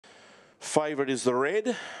Favourite is the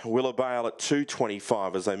red. Willowbale at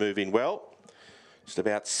 2.25 as they move in well. Just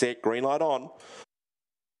about set. Green light on.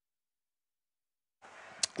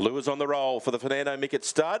 Lures on the roll for the Fernando Mickett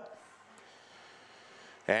stud.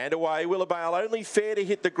 And away, Willowbale only fair to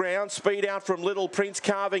hit the ground. Speed out from Little Prince,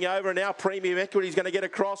 carving over. And now Premium Equity is going to get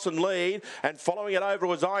across and lead. And following it over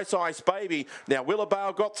was Ice Ice Baby. Now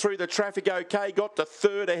Willowbale got through the traffic okay, got to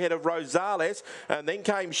third ahead of Rosales. And then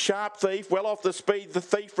came Sharp Thief, well off the speed. The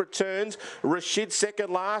Thief returns. Rashid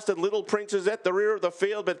second last. And Little Prince is at the rear of the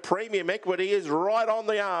field. But Premium Equity is right on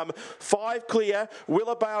the arm. 5 clear.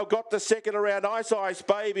 Willowbale got the second around Ice Ice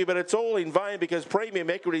Baby. But it's all in vain because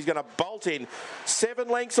Premium Equity is going to bolt in. 7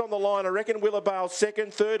 lengths on the line. I reckon Willowbale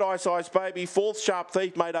second, third Ice Ice Baby, fourth Sharp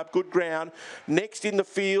Thief made up good ground. Next in the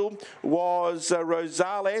field was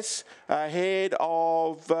Rosales ahead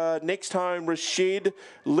of Next Home Rashid,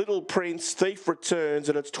 Little Prince, Thief returns,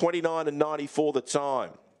 and it's 29.94 the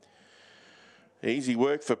time. Easy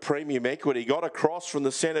work for Premium Equity. Got across from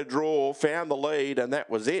the centre draw, found the lead, and that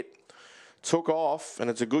was it. Took off, and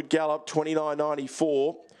it's a good gallop,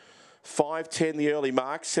 29.94. 5.10 the early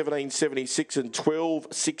mark, 17.76 and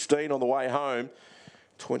 12.16 on the way home.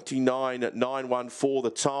 29.914 the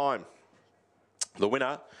time. The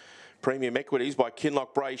winner, Premium Equities by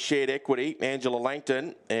Kinloch Bray Shared Equity, Angela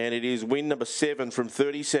Langton, and it is win number 7 from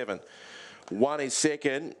 37. 1 is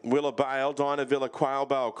second, Willowbale, Dinah Villa,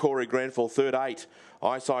 Quailbale, Corey Grenfell, third 8.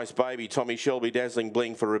 Ice Ice Baby, Tommy Shelby, Dazzling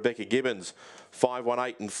Bling for Rebecca Gibbons. 5, 1,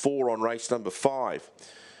 8 and 4 on race number 5.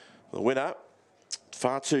 The winner,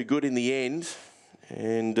 far too good in the end,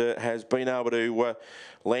 and has been able to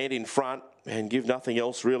land in front and give nothing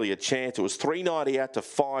else really a chance. It was $3.90 out to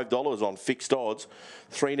 $5 on fixed odds,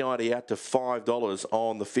 $3.90 out to $5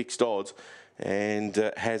 on the fixed odds, and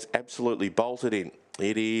has absolutely bolted in.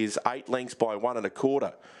 It is 8 lengths by 1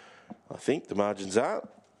 1/4. I think the margins are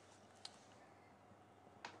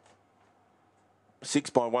 6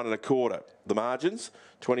 by 1 1/4. The margins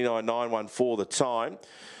 29.914 the time.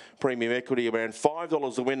 Premium Equity around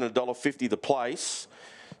 $5 the win and $1.50 the place.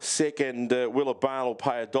 Second, Willowbale will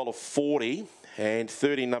pay $1.40, and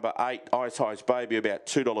third in number 8, Ice Ice Baby, about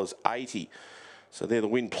 $2.80. So they're the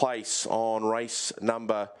win place on race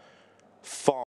number 5.